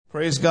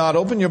Praise God.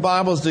 Open your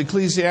Bibles to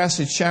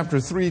Ecclesiastes chapter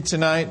 3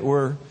 tonight.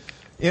 We're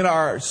in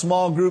our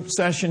small group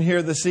session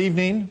here this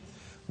evening.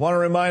 Want to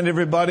remind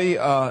everybody,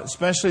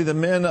 especially the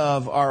men,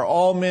 of our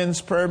all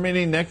men's prayer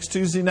meeting next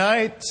Tuesday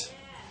night.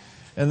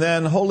 And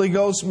then Holy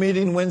Ghost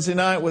meeting Wednesday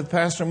night with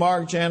Pastor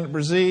Mark, Janet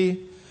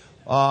Brzee,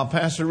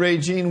 Pastor Ray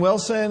Jean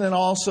Wilson, and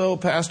also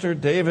Pastor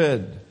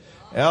David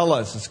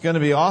Ellis. It's going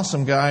to be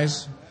awesome,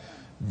 guys.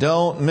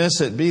 Don't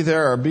miss it. Be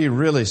there or be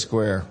really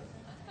square.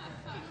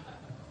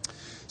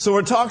 So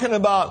we're talking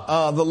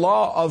about the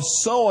law of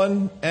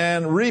sowing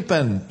and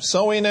reaping.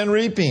 Sowing and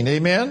reaping.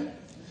 Amen?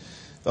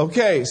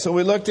 Okay, so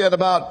we looked at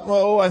about,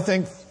 I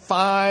think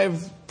 4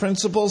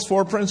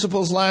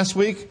 principles last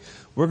week.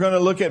 We're going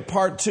to look at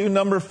part 2.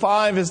 Number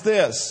 5 is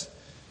this.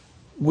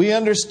 We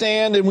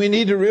understand and we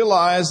need to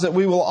realize that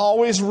we will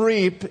always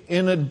reap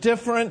in a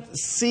different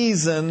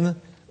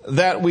season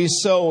that we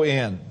sow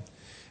in.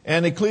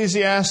 And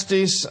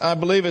Ecclesiastes, I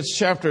believe it's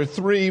chapter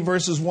 3,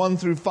 verses 1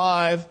 through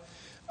 5.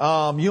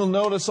 You'll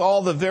notice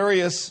all the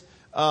various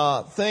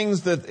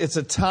things that it's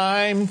a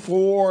time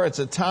for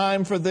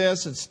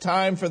this, it's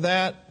time for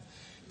that.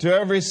 To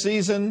every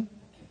season,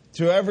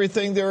 to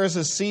everything there is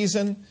a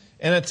season,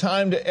 and a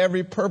time to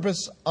every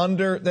purpose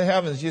under the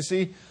heavens. You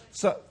see?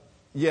 So,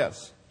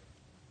 yes.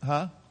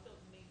 Huh?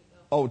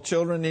 Oh,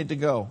 children need to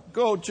go.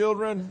 Go,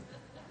 children.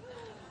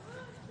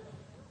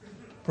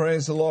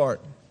 Praise the Lord.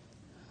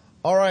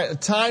 All right, a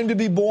time to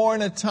be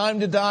born, a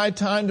time to die, a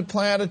time to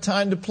plant, a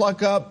time to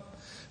pluck up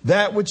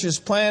that which is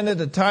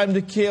planted, a time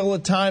to kill, a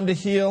time to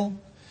heal,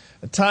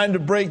 a time to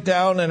break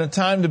down and a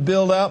time to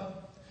build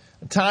up,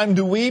 a time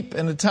to weep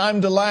and a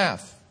time to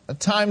laugh, a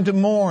time to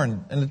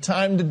mourn and a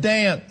time to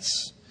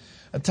dance,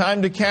 a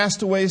time to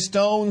cast away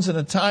stones and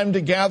a time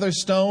to gather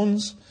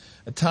stones,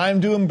 a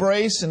time to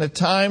embrace and a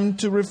time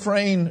to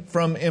refrain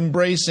from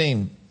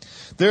embracing.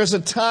 There's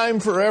a time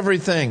for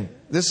everything.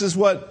 This is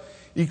what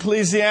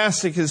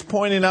Ecclesiastes is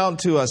pointing out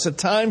to us. A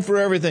time for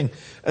everything.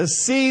 A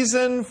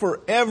season for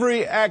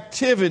every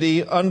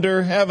activity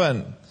under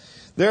heaven.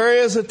 There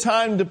is a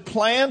time to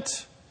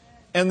plant,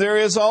 and there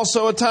is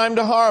also a time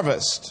to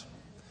harvest.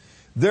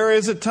 There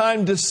is a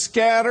time to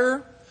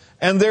scatter,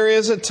 and there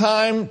is a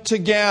time to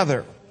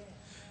gather.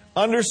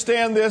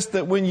 Understand this,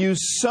 that when you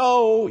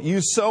sow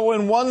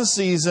in one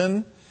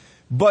season,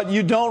 but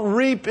you don't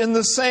reap in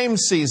the same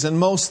season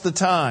most of the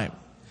time.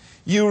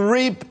 You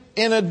reap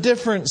in a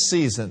different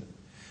season.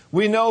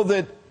 We know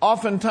that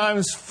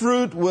oftentimes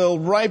fruit will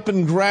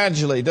ripen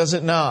gradually, does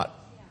it not?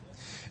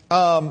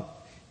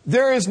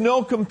 There is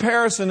no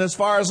comparison, as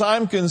far as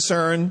I'm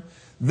concerned,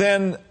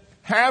 than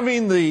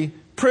having the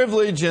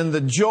privilege and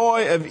the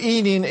joy of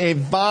eating a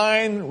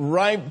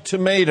vine-ripe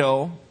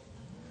tomato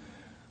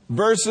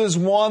versus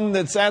one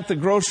that's at the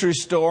grocery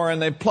store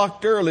and they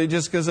plucked early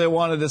just because they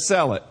wanted to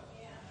sell it.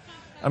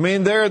 I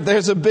mean,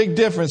 there's a big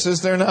difference,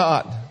 is there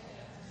not?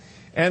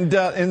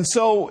 And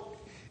so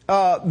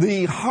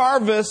the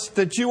harvest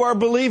that you are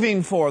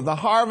believing for, the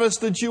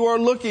harvest that you are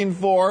looking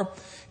for,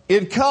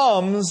 it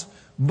comes,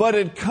 but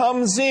it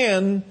comes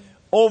in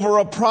over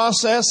a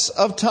process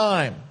of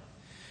time.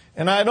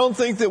 And I don't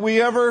think that we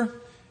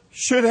ever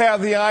should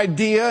have the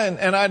idea,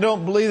 and I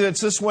don't believe it's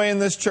this way in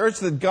this church,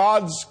 that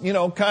God's,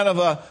 kind of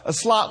a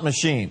slot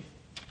machine.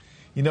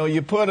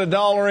 You put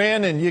 $1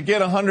 in and you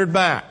get 100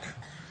 back.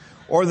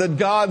 Or that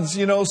God's,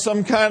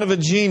 some kind of a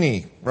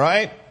genie,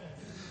 right?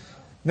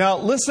 Now,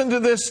 listen to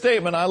this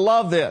statement. I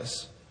love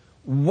this.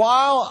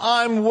 While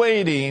I'm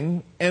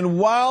waiting, and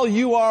while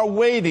you are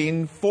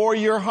waiting for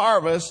your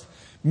harvest,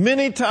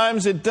 many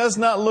times it does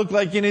not look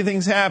like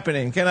anything's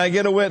happening. Can I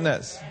get a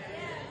witness?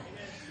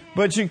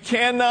 But you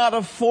cannot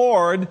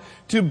afford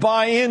to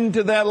buy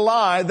into that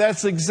lie.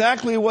 That's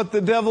exactly what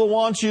the devil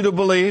wants you to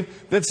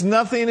believe, that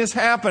nothing is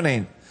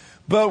happening.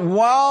 But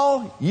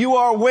while you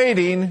are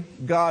waiting,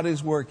 God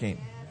is working.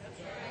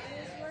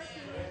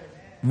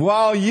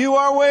 While you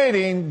are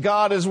waiting,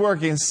 God is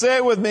working. Say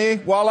it with me.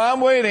 While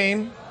I'm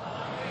waiting,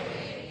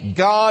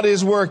 God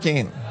is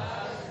working.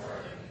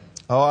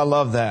 Oh, I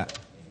love that.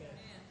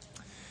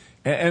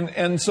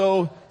 And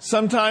so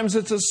sometimes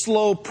it's a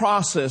slow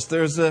process.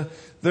 There's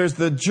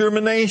the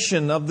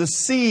germination of the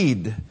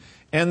seed,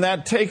 and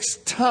that takes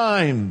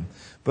time.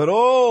 But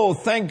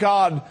thank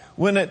God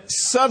when it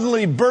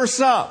suddenly bursts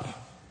up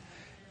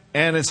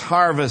and it's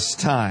harvest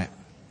time.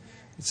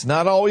 It's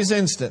not always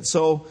instant.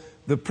 So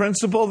the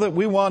principle that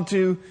we want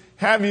to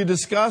have you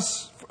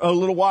discuss a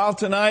little while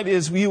tonight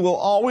is you will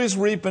always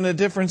reap in a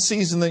different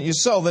season that you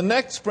sow. The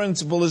next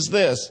principle is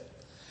this.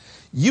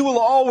 You will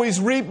always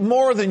reap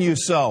more than you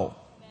sow.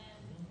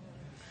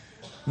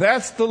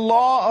 That's the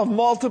law of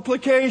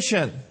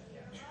multiplication.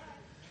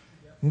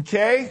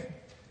 Okay?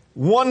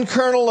 One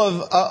kernel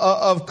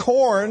of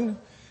corn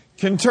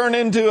can turn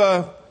into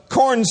a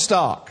corn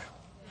stalk.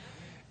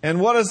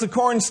 And what does the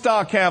corn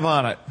stalk have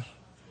on it?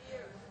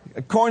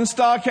 A corn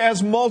stalk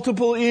has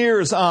multiple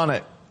ears on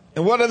it.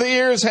 And what do the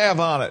ears have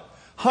on it?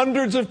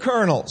 Hundreds of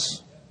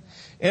kernels.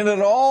 And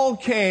it all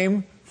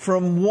came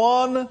from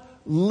one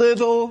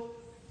little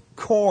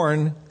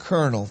corn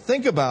kernel.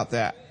 Think about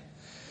that.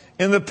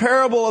 In the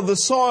parable of the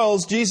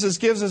soils, Jesus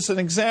gives us an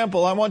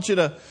example. I want you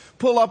to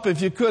pull up,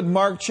 if you could,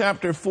 Mark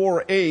chapter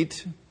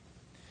 4:8.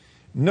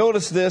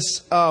 Notice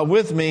this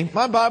with me.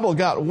 My Bible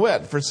got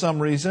wet for some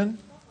reason.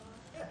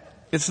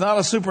 It's not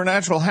a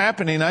supernatural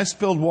happening. I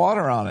spilled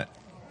water on it.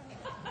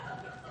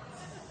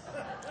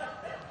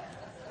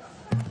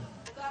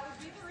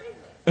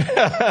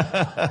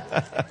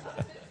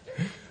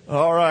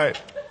 All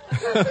right.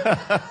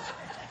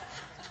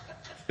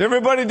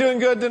 Everybody doing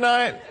good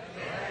tonight?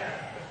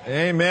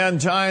 Amen.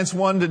 Giants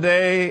won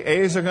today.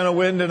 A's are going to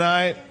win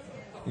tonight.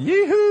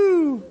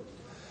 Yee-hoo!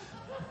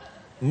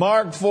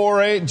 Mark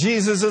 4:8.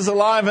 Jesus is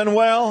alive and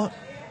well.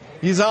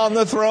 He's on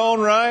the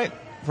throne, right?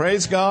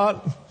 Praise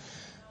God.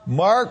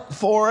 Mark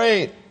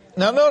 4:8.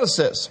 Now notice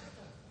this.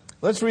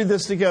 Let's read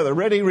this together.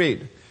 Ready,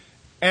 read.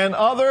 And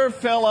other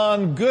fell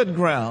on good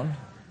ground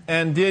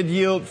and did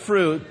yield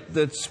fruit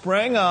that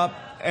sprang up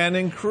and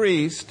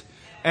increased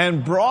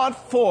and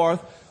brought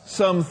forth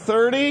some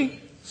 30,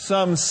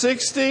 some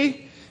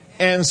 60,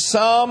 and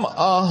some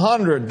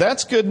 100.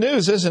 That's good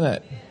news, isn't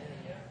it?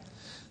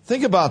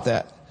 Think about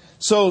that.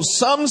 So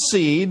some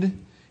seed,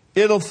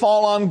 it'll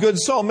fall on good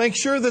soil. Make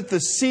sure that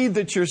the seed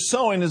that you're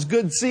sowing is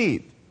good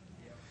seed.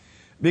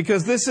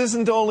 Because this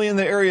isn't only in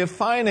the area of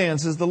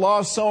finances. The law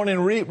of sowing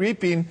and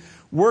reaping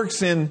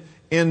works in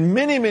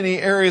many, many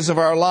areas of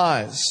our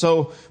lives.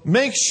 So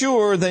make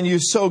sure that you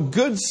sow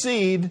good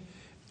seed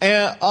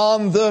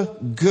on the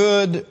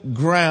good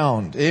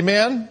ground.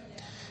 Amen?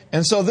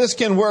 And so this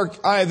can work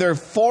either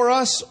for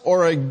us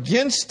or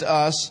against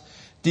us,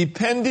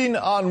 depending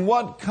on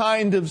what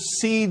kind of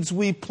seeds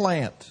we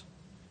plant.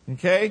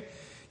 Okay?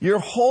 Your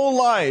whole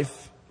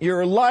life,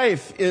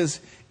 has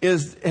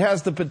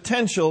the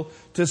potential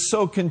to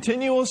sow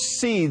continuous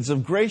seeds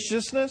of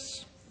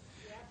graciousness,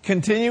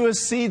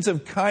 continuous seeds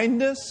of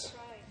kindness,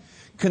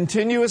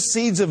 continuous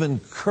seeds of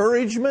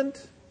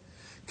encouragement,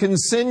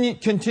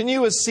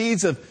 continuous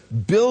seeds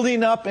of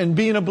building up and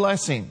being a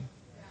blessing.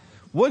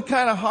 What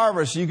kind of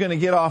harvest are you going to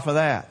get off of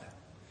that?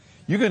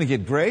 You're going to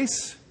get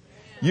grace.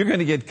 You're going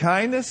to get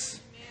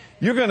kindness.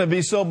 You're going to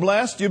be so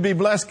blessed. You'll be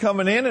blessed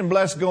coming in and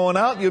blessed going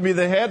out. You'll be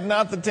the head,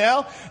 not the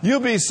tail. You'll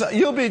be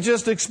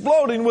just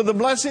exploding with the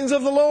blessings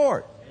of the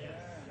Lord.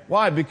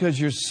 Why? Because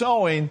you're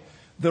sowing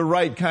the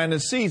right kind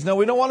of seeds. Now,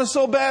 we don't want to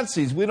sow bad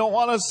seeds. We don't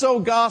want to sow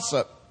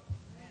gossip.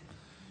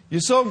 You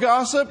sow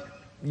gossip,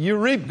 you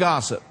reap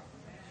gossip.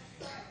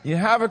 You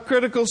have a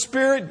critical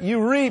spirit,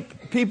 you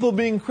reap people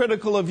being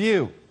critical of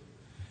you.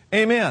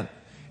 Amen.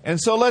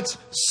 And so let's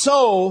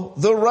sow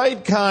the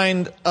right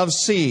kind of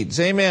seeds.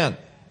 Amen.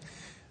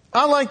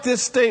 I like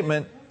this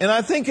statement, and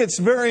I think it's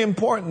very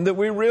important that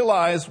we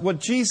realize what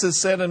Jesus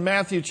said in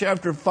Matthew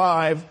chapter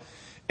 5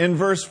 in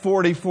verse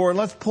 44.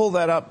 Let's pull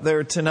that up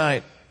there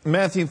tonight.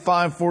 Matthew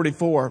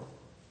 5:44.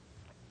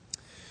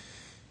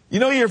 You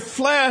know, your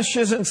flesh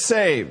isn't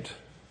saved,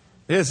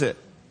 is it?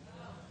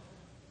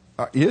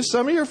 Is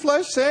some of your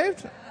flesh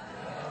saved?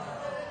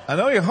 I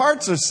know your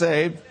hearts are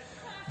saved,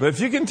 but if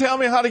you can tell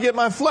me how to get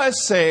my flesh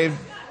saved,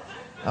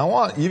 I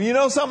want. You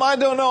know something I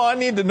don't know, I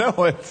need to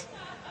know it.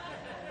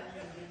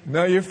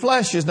 No, your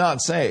flesh is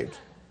not saved.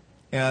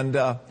 And,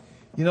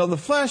 the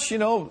flesh,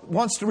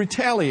 wants to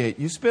retaliate.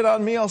 You spit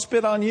on me, I'll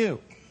spit on you.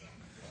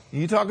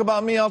 You talk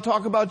about me, I'll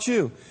talk about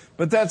you.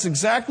 But that's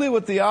exactly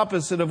what the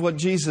opposite of what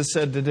Jesus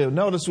said to do.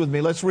 Notice with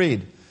me, let's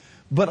read.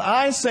 But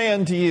I say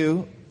unto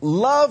you,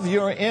 love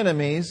your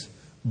enemies,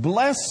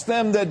 bless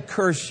them that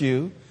curse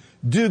you,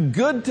 do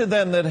good to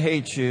them that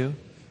hate you,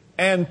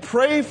 and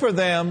pray for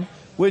them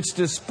which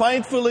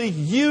despitefully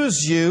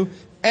use you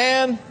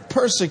and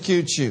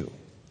persecute you.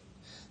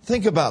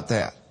 Think about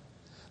that.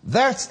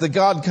 That's the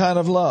God kind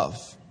of love.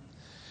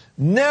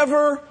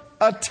 Never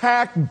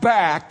attack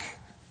back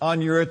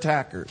on your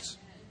attackers.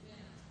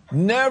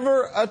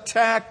 Never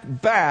attack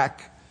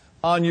back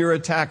on your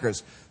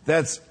attackers.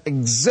 That's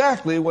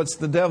exactly what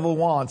the devil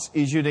wants,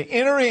 is you to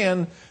enter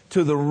in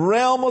to the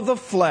realm of the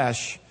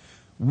flesh.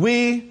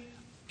 We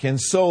can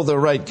sow the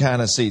right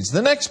kind of seeds.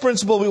 The next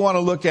principle we want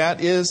to look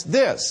at is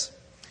this,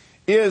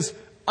 is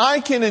I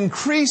can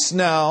increase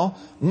now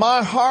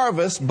my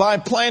harvest by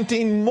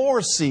planting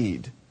more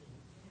seed.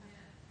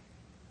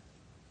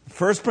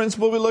 First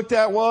principle we looked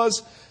at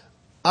was,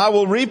 I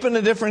will reap in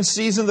a different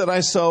season that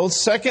I sow.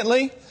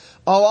 Secondly,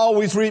 I'll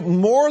always reap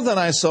more than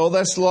I sow.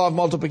 That's the law of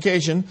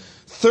multiplication.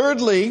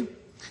 Thirdly,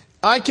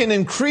 I can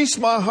increase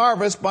my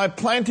harvest by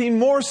planting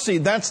more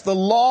seed. That's the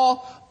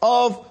law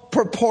of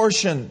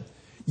proportion.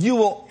 You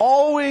will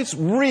always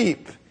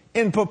reap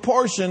in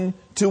proportion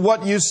to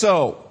what you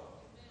sow.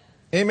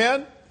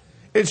 Amen?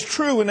 It's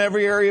true in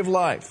every area of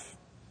life.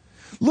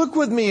 Look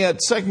with me at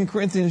 2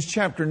 Corinthians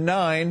chapter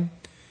 9,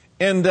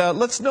 and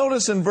let's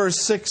notice in verse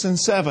 6 and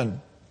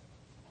 7.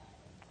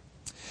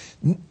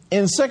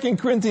 In 2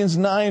 Corinthians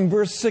 9,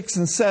 verse 6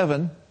 and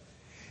 7,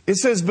 it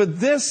says, but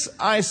this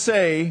I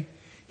say,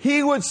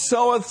 he which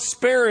soweth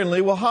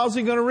sparingly, well, how's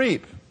he going to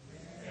reap?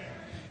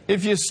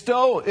 If you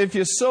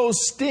sow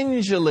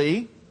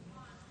stingily,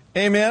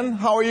 amen,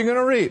 how are you going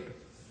to reap?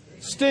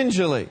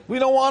 Stingily. We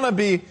don't want to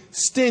be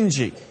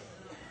stingy.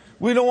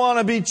 We don't want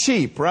to be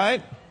cheap,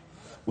 right?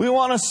 We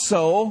want to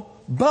sow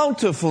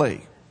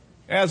bountifully,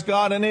 as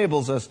God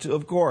enables us to,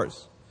 of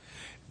course.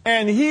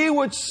 And he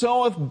which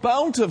soweth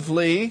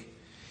bountifully,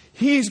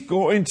 he's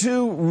going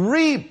to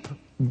reap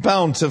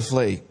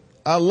bountifully.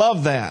 I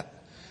love that.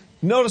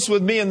 Notice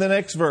with me in the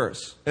next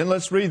verse, and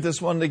let's read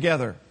this one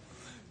together.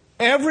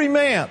 Every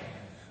man,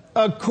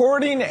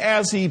 according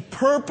as he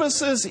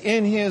purposes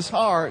in his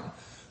heart,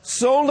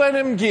 so let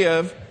him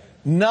give,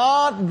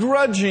 not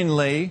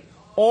grudgingly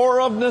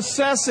or of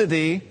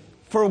necessity,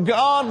 for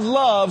God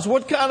loves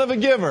what kind of a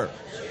giver?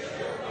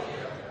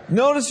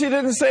 Notice he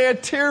didn't say a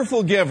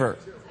tearful giver.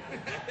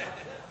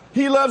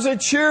 He loves a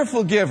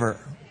cheerful giver.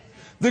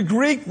 The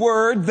Greek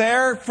word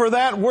there for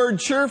that word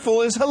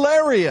cheerful is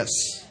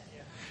hilarious.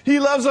 He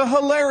loves a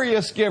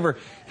hilarious giver.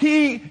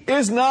 He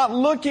is not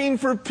looking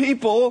for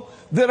people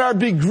that are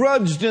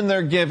begrudged in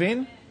their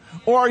giving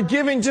or are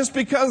giving just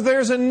because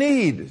there's a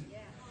need.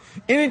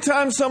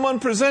 Anytime someone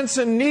presents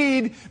a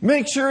need,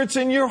 make sure it's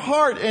in your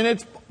heart and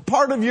it's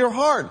part of your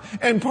heart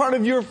and part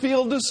of your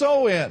field to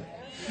sow in.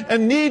 A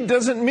need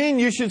doesn't mean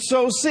you should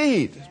sow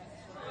seed.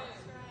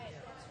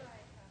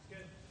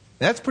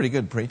 That's pretty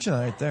good preaching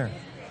right there.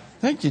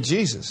 Thank you,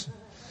 Jesus.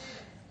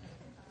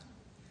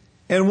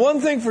 And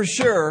one thing for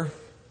sure,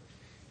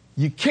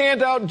 you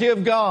can't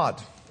outgive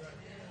God.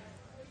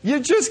 You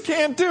just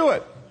can't do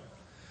it.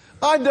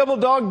 I double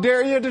dog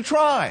dare you to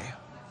try.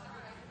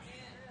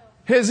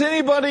 Has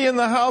anybody in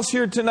the house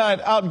here tonight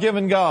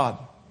outgiven God?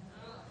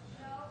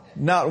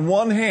 Not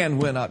one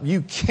hand went up.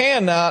 You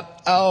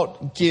cannot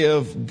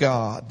outgive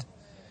God.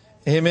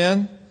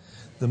 Amen?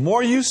 The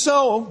more you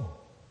sow,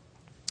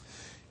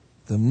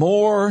 the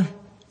more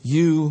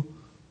you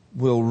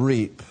will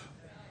reap.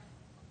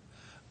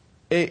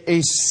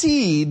 A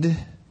seed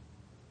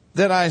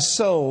that I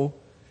sow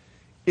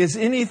is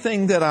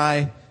anything that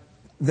I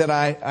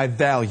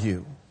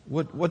value.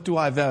 What do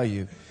I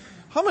value?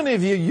 How many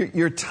of you,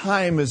 your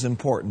time is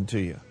important to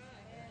you?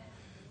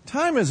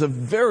 Time is a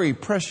very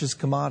precious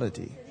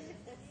commodity.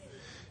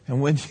 And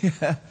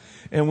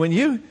when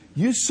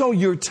you sow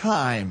your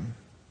time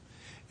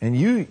and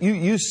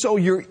you sow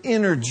your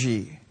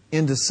energy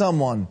into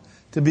someone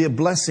to be a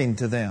blessing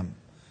to them,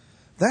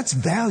 that's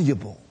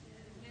valuable.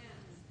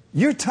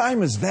 Your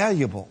time is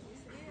valuable.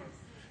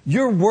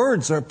 Your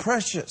words are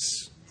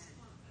precious.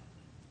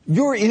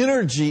 Your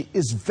energy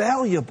is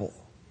valuable.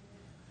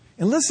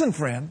 And listen,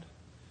 friend,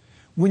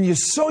 when you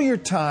sow your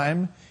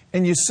time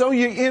and you sow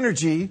your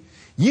energy,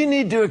 you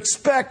need to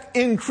expect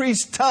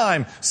increased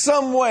time.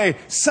 Some way,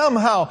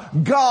 somehow,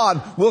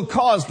 God will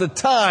cause the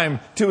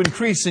time to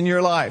increase in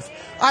your life.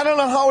 I don't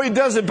know how He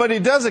does it, but He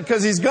does it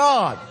because He's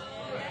God.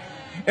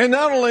 And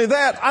not only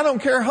that, I don't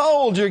care how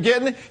old you're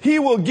getting, He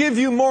will give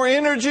you more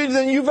energy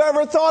than you've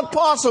ever thought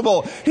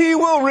possible. He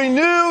will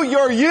renew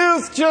your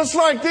youth just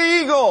like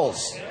the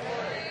eagles.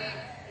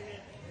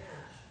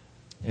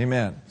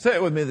 Amen. Say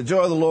it with me. The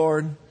joy of the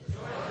Lord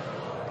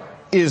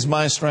is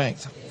my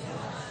strength.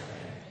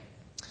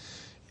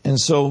 And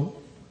so,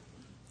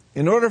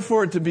 in order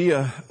for it to be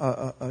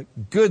a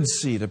good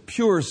seed, a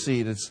pure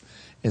seed, it's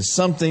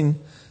something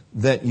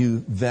that you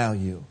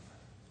value.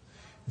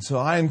 And so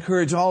I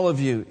encourage all of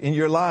you in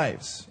your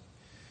lives,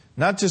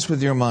 not just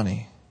with your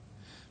money,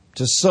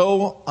 to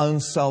sow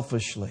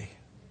unselfishly.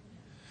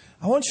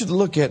 I want you to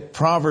look at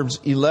Proverbs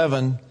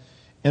 11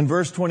 and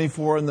verse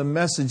 24 in the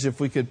Message, if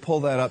we could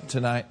pull that up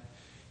tonight.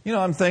 You know,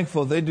 I'm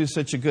thankful they do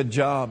such a good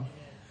job.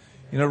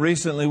 You know,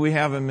 recently we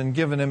haven't been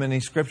giving them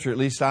any scripture, at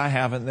least I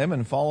haven't. They've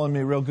been following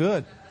me real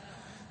good.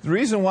 The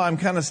reason why I'm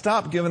kind of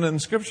stopped giving them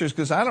scripture is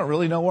because I don't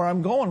really know where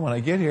I'm going when I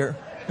get here.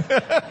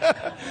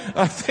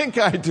 I think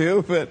I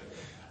do, but,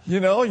 you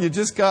know, you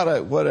just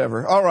gotta,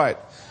 whatever. All right.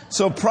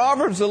 So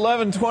Proverbs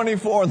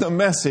 11:24, the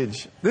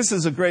Message. This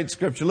is a great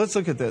scripture. Let's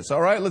look at this.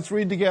 All right, let's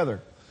read together.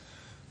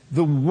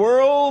 The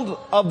world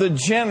of the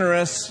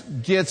generous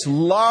gets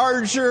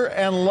larger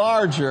and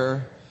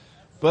larger,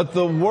 but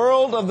the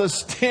world of the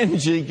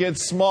stingy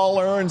gets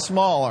smaller and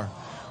smaller.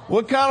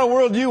 What kind of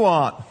world do you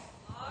want?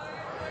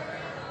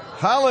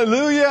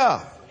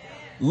 Hallelujah.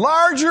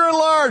 Larger and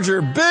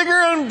larger, bigger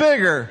and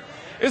bigger.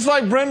 It's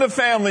like Brenda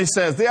family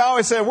says. They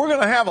always say, we're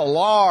going to have a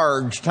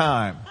large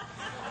time.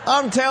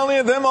 I'm telling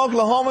you, them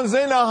Oklahomans,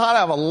 they know how to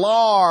have a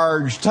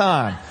large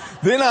time.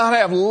 They know how to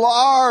have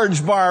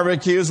large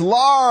barbecues,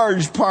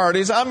 large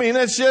parties. I mean,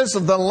 it's just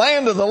the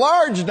land of the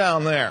large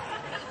down there.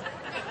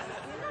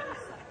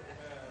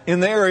 In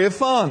the area of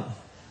fun.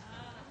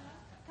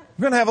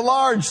 We're going to have a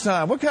large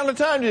time. What kind of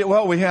time do you?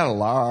 Well, we had a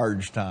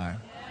large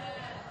time.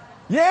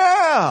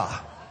 Yeah.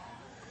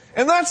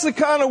 And that's the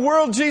kind of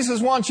world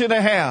Jesus wants you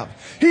to have.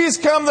 He's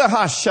come to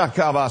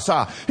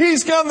Hashakabasa.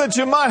 He's come that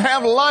you might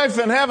have life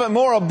and have it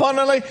more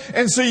abundantly,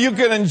 and so you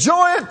can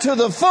enjoy it to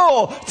the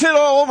full, till it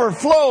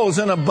overflows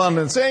in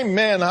abundance.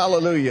 Amen.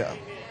 Hallelujah.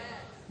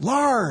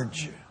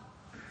 Large.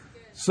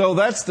 So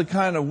that's the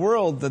kind of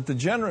world that the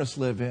generous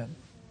live in.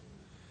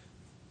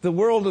 The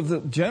world of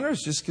the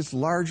generous just gets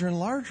larger and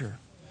larger.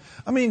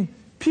 I mean,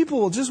 people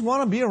will just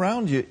want to be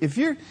around you. If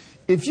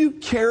you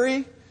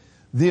carry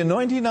the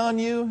anointing on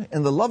you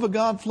and the love of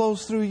God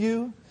flows through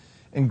you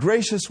and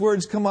gracious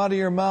words come out of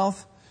your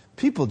mouth,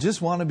 people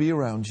just want to be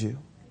around you.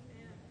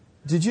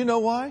 Did you know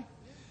why?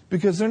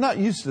 Because they're not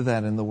used to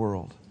that in the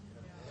world.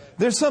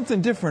 There's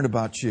something different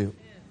about you.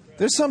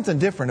 There's something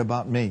different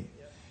about me.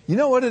 You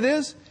know what it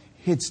is?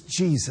 It's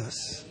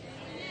Jesus.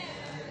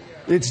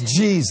 It's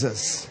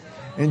Jesus.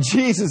 And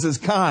Jesus is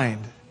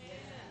kind.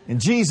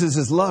 And Jesus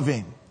is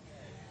loving.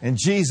 And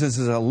Jesus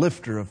is a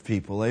lifter of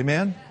people.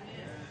 Amen?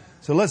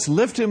 So let's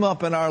lift Him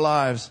up in our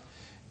lives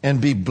and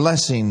be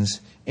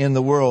blessings in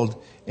the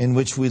world in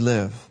which we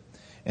live.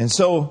 And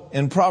so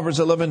in Proverbs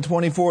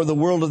 11:24, the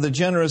world of the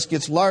generous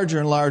gets larger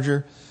and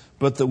larger,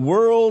 but the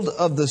world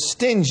of the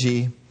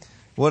stingy,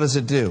 what does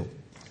it do?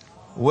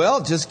 Well,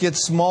 it just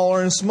gets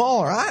smaller and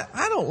smaller.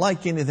 I don't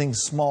like anything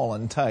small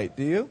and tight,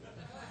 do you?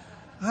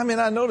 I mean,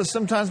 I notice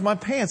sometimes my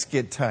pants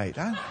get tight.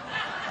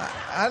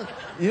 I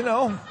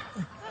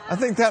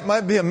think that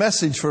might be a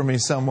message for me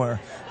somewhere.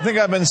 I think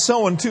I've been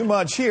sewing too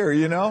much here,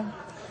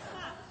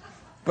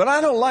 But I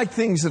don't like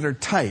things that are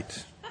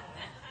tight.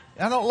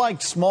 I don't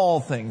like small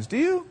things. Do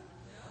you?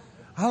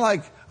 I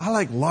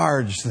like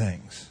large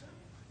things.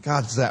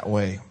 God's that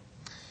way.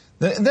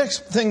 The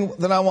next thing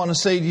that I want to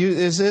say to you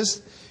is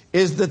this,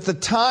 is that the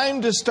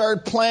time to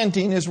start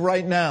planting is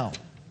right now.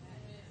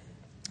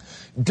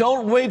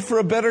 Don't wait for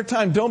a better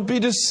time. Don't be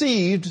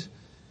deceived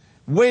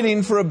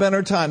waiting for a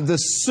better time. The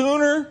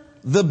sooner,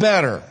 the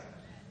better.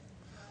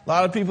 A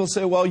lot of people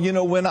say, well,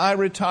 when I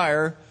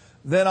retire,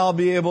 then I'll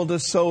be able to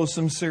sow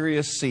some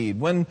serious seed.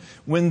 When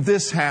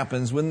this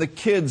happens, when the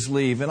kids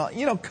leave,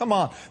 and come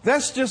on.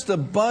 That's just a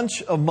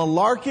bunch of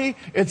malarkey.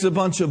 It's a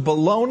bunch of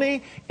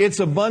baloney. It's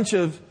a bunch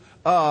of,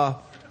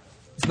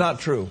 it's not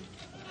true.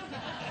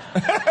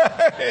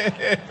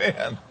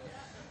 Amen.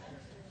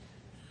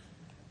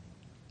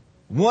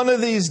 One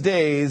of these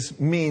days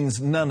means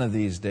none of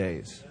these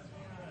days.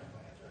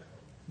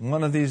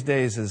 One of these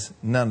days is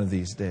none of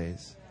these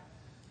days.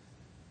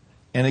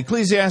 In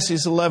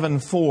Ecclesiastes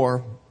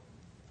 11:4,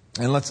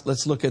 and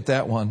let's look at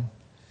that one.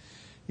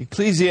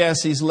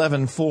 Ecclesiastes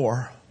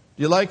 11:4.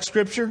 Do you like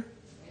Scripture?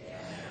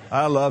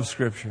 I love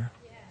Scripture.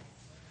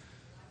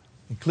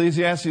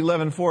 Ecclesiastes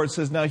 11:4, it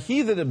says, now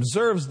he that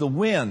observes the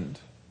wind,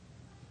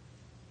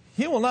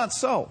 he will not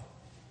sow.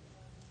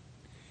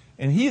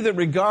 And he that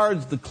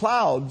regards the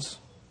clouds,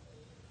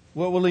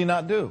 what will he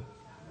not do?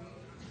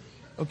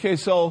 Okay,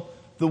 so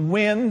the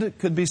wind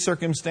could be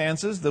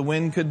circumstances. The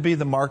wind could be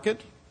the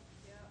market.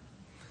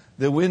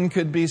 The wind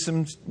could be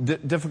some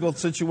difficult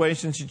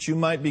situations that you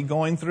might be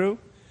going through.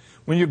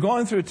 When you're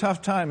going through a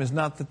tough time is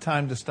not the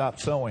time to stop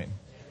sowing.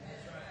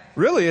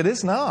 Really, it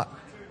is not.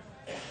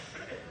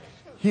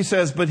 He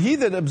says, but he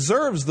that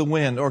observes the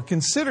wind or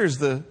considers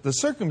the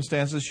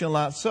circumstances shall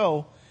not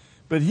sow,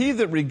 but he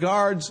that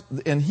regards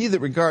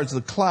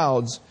the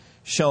clouds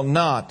shall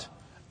not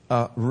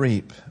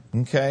reap.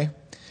 Okay?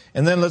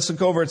 And then let's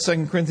look over at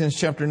 2 Corinthians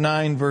chapter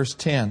 9, verse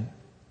 10.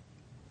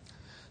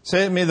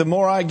 Say it to me, the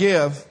more I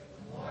give,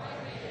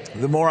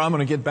 the more I'm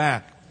going to get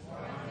back.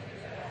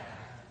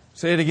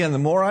 Say it again, the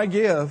more I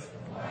give,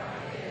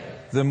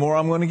 the more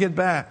I'm going to get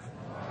back.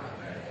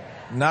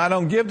 Now, I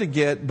don't give to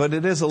get, but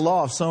it is a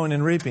law of sowing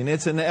and reaping.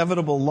 It's an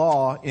inevitable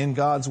law in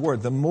God's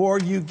Word. The more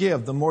you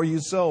give, the more you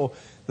sow,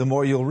 the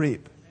more you'll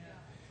reap.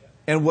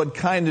 And what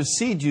kind of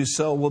seed you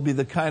sow will be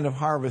the kind of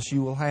harvest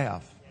you will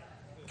have.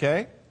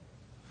 Okay?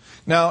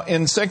 Now,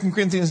 in 2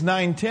 Corinthians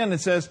 9:10,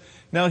 it says,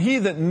 now he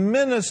that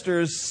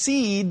ministers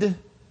seed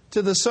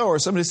to the sower.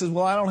 Somebody says,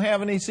 well, I don't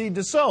have any seed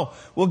to sow.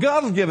 Well,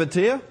 God will give it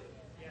to you.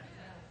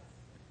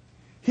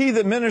 He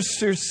that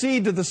ministers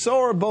seed to the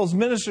sower both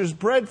ministers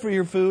bread for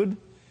your food.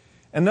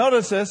 And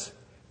notice this,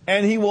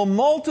 and he will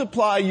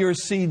multiply your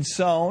seed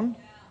sown,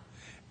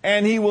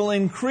 and he will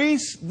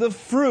increase the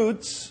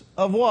fruits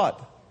of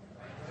what?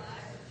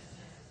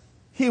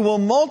 He will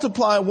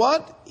multiply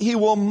what? He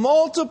will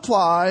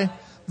multiply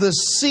the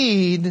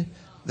seed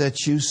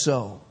that you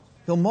sow.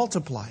 He'll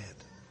multiply it.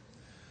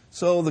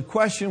 So the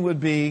question would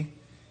be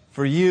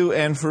for you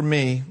and for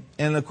me,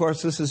 and of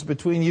course this is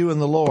between you and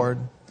the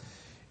Lord,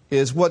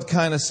 is what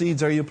kind of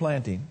seeds are you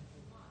planting?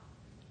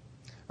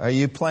 Are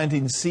you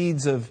planting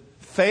seeds of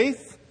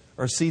faith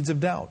or seeds of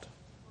doubt?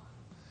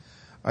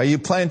 Are you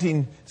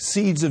planting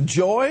seeds of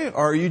joy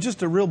or are you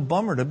just a real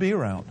bummer to be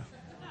around?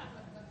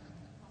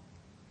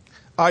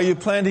 Are you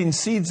planting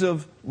seeds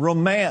of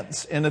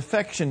romance and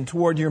affection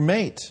toward your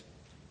mate?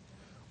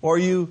 Or are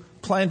you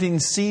planting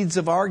seeds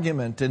of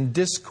argument and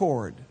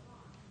discord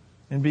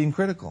and being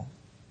critical?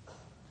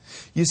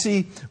 You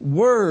see,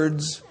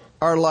 words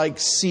are like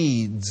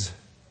seeds.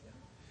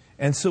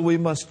 And so we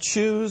must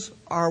choose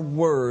our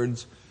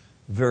words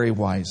very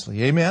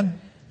wisely. Amen?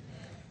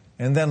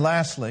 And then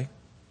lastly,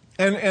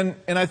 and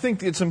I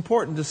think it's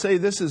important to say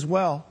this as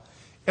well.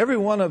 Every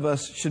one of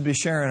us should be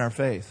sharing our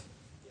faith.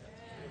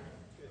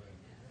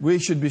 We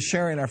should be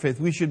sharing our faith.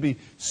 We should be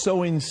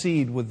sowing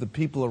seed with the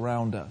people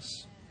around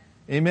us.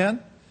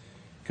 Amen?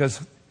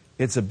 Because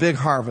it's a big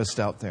harvest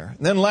out there.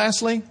 And then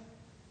lastly,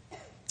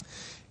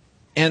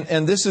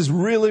 and this is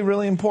really,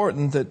 really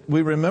important that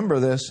we remember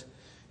this,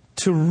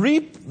 To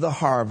reap the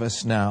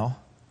harvest now,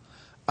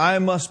 I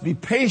must be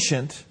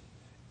patient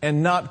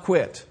and not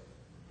quit.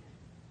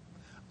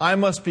 I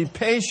must be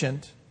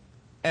patient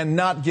and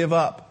not give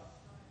up.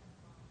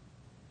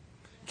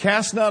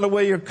 Cast not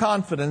away your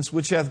confidence,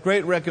 which hath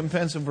great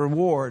recompense of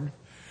reward.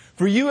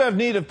 For you have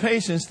need of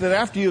patience, that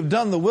after you have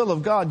done the will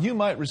of God, you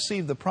might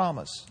receive the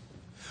promise.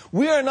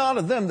 We are not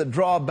of them that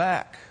draw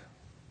back,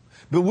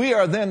 but we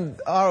are of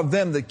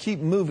them that keep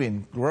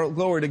moving,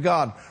 glory to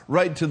God,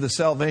 right to the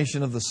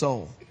salvation of the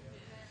soul.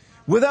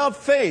 Without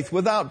faith,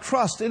 without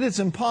trust, it is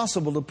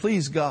impossible to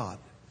please God.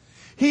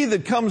 He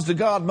that comes to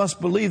God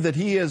must believe that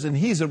He is, and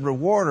He's a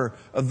rewarder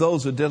of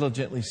those who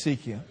diligently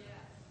seek Him.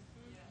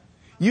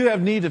 You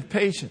have need of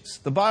patience.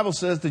 The Bible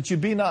says that you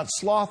be not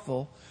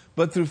slothful,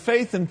 but through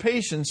faith and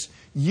patience,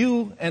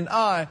 you and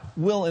I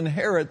will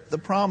inherit the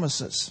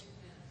promises.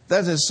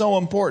 That is so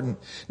important.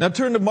 Now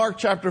turn to Mark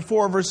chapter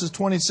 4, verses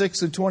 26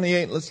 to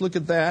 28. Let's look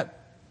at that.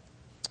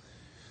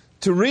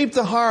 To reap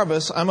the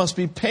harvest, I must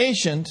be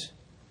patient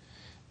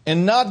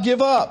and not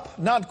give up,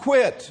 not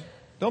quit.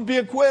 Don't be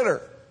a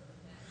quitter.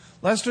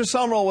 Lester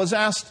Sumrall was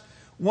asked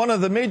one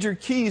of the major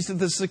keys to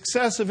the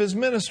success of his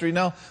ministry.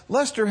 Now,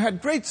 Lester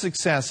had great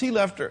success. He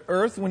left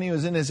earth when he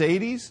was in his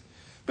 80s.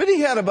 But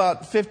he had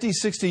about 50,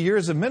 60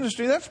 years of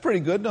ministry. That's pretty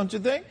good, don't you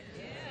think?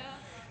 Yeah.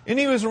 And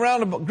he was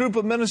around a group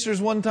of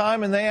ministers one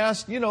time, and they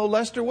asked,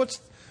 Lester, what's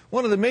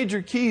one of the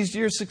major keys to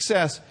your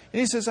success? And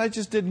he says, I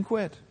just didn't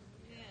quit.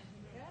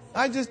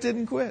 I just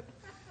didn't quit.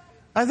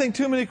 I think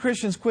too many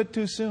Christians quit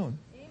too soon.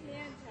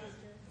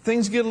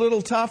 Things get a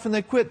little tough, and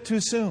they quit too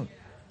soon.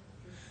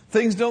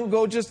 Things don't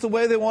go just the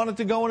way they want it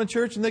to go in a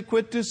church, and they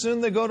quit too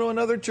soon. They go to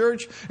another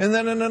church, and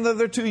then in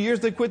another 2 years,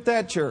 they quit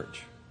that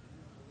church.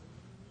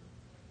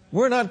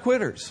 We're not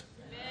quitters.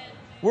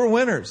 We're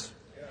winners.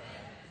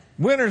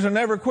 Winners are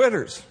never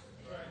quitters.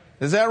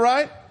 Is that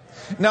right?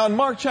 Now in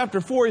Mark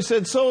chapter 4, he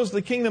said, so is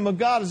the kingdom of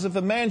God as if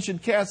a man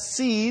should cast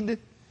seed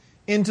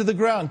into the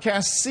ground.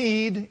 Cast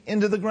seed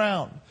into the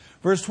ground.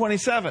 Verse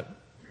 27.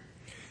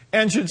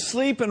 And should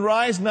sleep and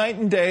rise night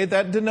and day.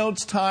 That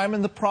denotes time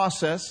in the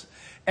process.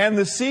 And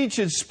the seed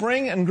should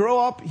spring and grow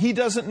up. He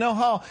doesn't know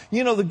how.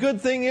 The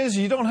good thing is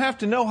you don't have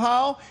to know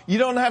how. You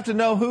don't have to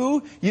know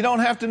who. You don't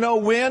have to know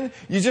when.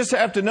 You just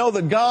have to know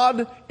that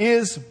God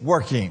is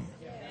working.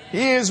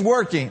 He is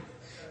working.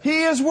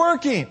 He is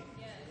working.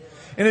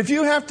 And if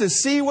you have to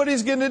see what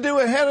He's going to do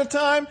ahead of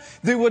time,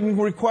 they wouldn't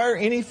require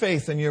any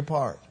faith on your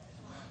part.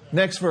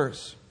 Next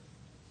verse.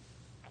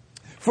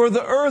 For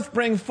the earth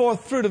brings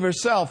forth fruit of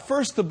herself.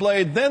 First the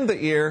blade, then the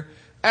ear.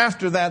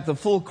 After that the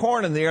full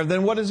corn in the ear.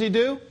 Then what does He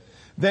do?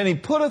 Then He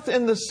putteth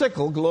in the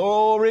sickle,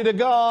 glory to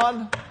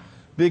God,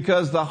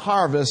 because the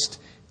harvest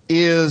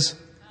is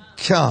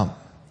come.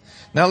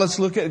 Now let's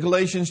look at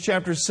Galatians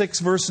chapter 6,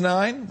 verse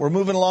 9. We're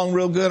moving along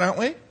real good, aren't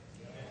we?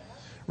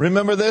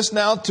 Remember this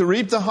now, to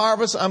reap the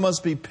harvest, I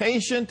must be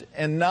patient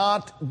and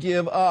not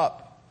give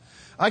up.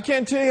 I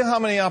can't tell you how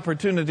many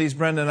opportunities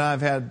Brenda and I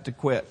have had to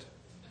quit.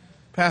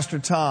 Pastor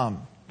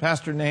Tom,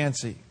 Pastor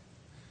Nancy.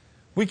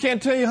 We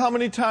can't tell you how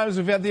many times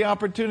we've had the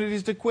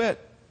opportunities to quit.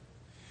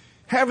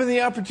 Having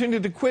the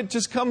opportunity to quit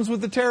just comes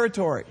with the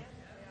territory.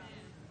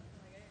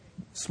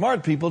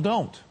 Smart people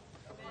don't.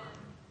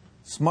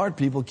 Smart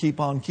people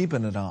keep on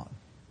keeping it on.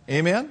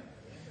 Amen?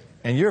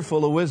 And you're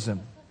full of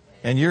wisdom.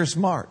 And you're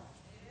smart.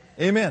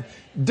 Amen.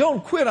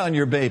 Don't quit on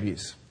your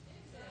babies.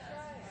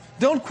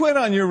 Don't quit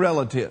on your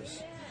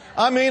relatives.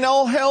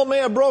 All hell may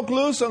have broke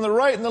loose on the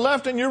right and the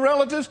left and your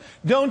relatives.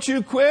 Don't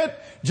you quit.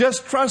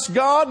 Just trust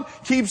God.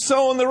 Keep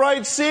sowing the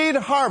right seed.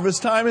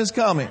 Harvest time is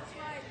coming.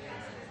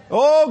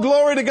 Oh,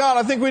 glory to God.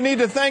 I think we need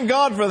to thank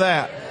God for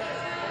that.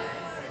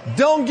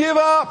 Don't give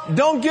up.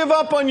 Don't give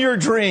up on your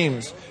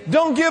dreams.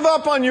 Don't give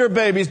up on your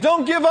babies.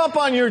 Don't give up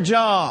on your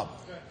job.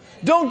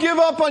 Don't give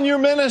up on your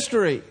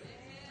ministry.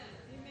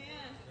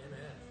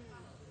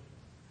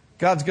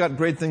 God's got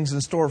great things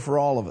in store for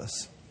all of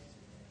us.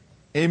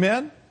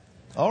 Amen?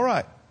 All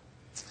right.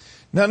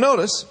 Now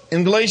notice,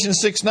 in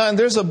Galatians 6:9,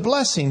 there's a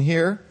blessing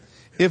here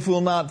if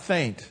we'll not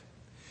faint.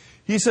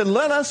 He said,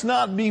 let us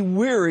not be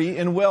weary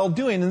in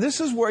well-doing. And this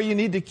is where you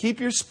need to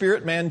keep your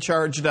spirit man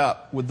charged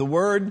up with the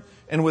Word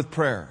and with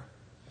prayer.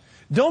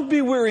 Don't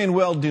be weary in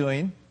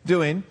well-doing,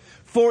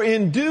 for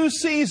in due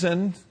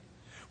season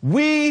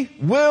we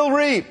will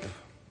reap.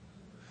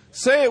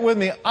 Say it with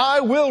me, I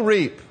will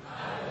reap.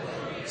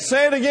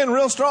 Say it again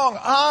real strong,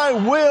 I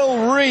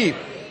will reap.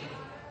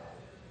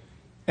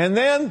 And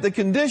then the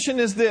condition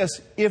is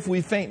this, if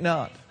we faint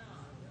not.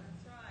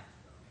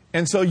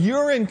 And so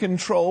you're in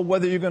control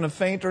whether you're going to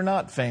faint or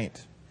not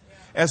faint.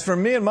 As for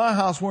me and my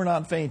house, we're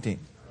not fainting.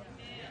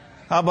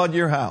 How about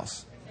your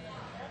house?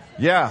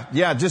 Yeah,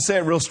 just say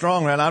it real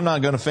strong, man. I'm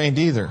not going to faint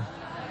either.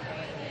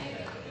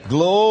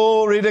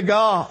 Glory to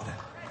God.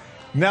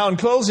 Now in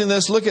closing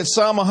this, look at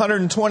Psalm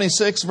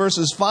 126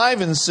 verses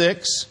 5 and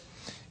 6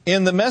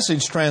 in the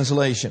Message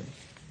translation.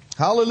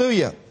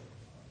 Hallelujah.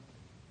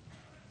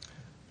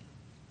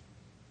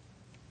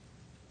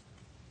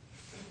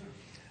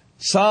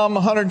 Psalm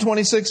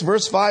 126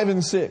 verse 5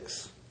 and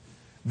 6.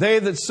 They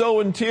that sow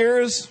in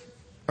tears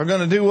are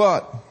going to do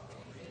what?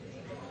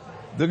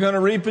 They're going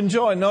to reap in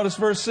joy. Notice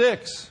verse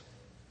 6.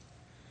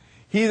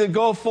 He that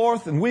goeth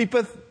forth and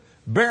weepeth,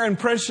 bearing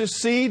precious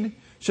seed,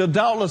 shall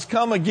doubtless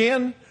come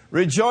again,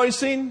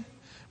 rejoicing,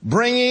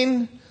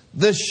 bringing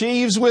the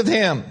sheaves with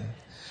him.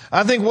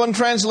 I think one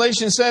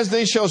translation says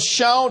they shall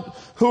shout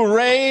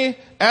hooray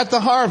at the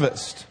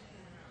harvest.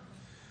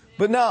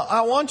 But now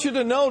I want you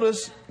to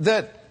notice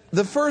that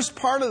the first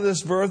part of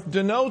this verse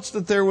denotes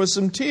that there was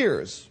some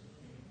tears.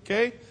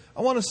 Okay?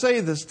 I want to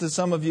say this to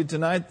some of you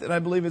tonight that I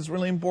believe is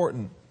really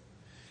important.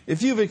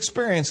 If you've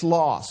experienced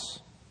loss,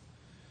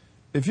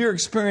 if you're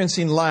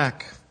experiencing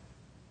lack,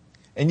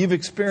 and you've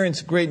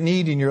experienced great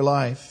need in your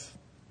life,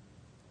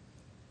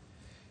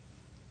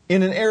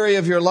 in an area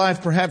of your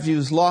life, perhaps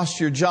you've lost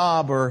your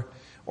job,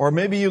 or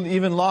maybe you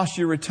even lost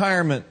your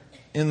retirement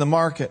in the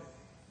market.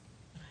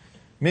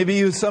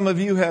 Maybe some of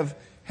you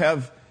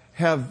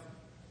have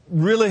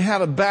really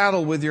had a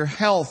battle with your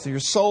health,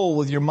 your soul,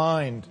 with your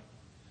mind.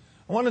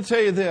 I want to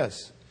tell you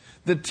this.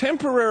 The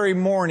temporary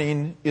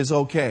mourning is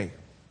okay.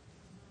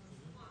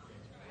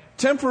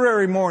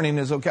 Temporary mourning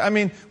is okay. I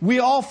mean, we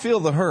all feel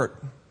the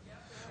hurt.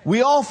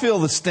 We all feel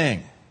the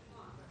sting.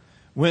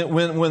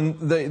 When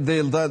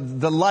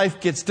the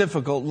life gets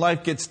difficult,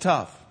 life gets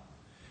tough.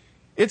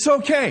 It's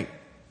okay.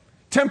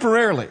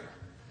 Temporarily.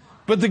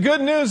 But the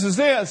good news is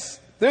this.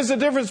 There's a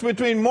difference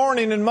between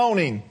mourning and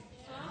moaning.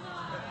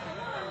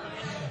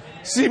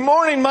 See,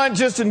 mourning might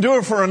just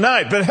endure for a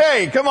night, but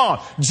hey, come on.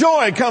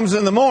 Joy comes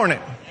in the morning.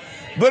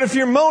 But if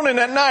you're moaning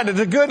at night, it's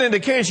a good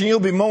indication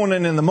you'll be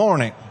moaning in the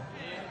morning.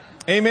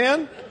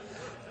 Amen?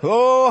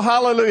 Oh,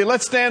 hallelujah.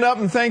 Let's stand up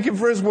and thank Him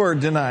for His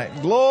word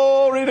tonight.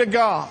 Glory to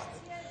God.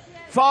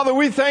 Father,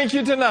 we thank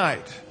You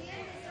tonight.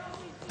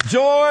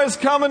 Joy is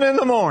coming in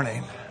the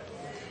morning.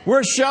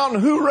 We're shouting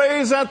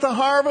hoorays at the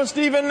harvest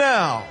even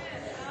now.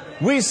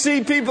 We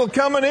see people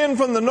coming in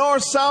from the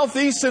north, south,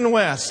 east, and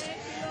west.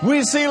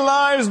 We see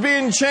lives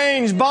being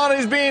changed,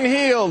 bodies being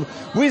healed.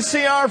 We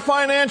see our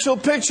financial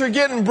picture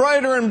getting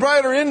brighter and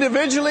brighter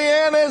individually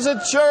and as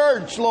a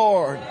church,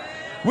 Lord.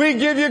 We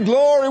give You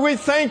glory. We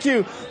thank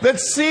You that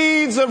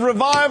seeds of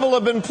revival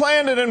have been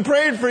planted and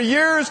prayed for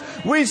years.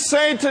 We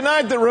say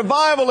tonight that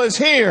revival is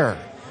here.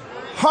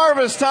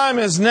 Harvest time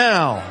is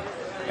now.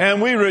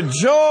 And we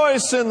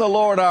rejoice in the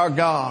Lord our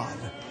God.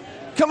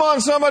 Come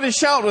on, somebody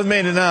shout with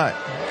me tonight.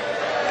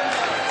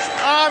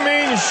 I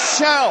mean,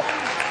 shout.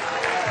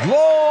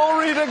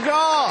 Glory to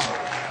God.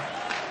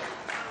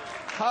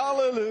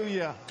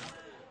 Hallelujah.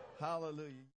 Hallelujah.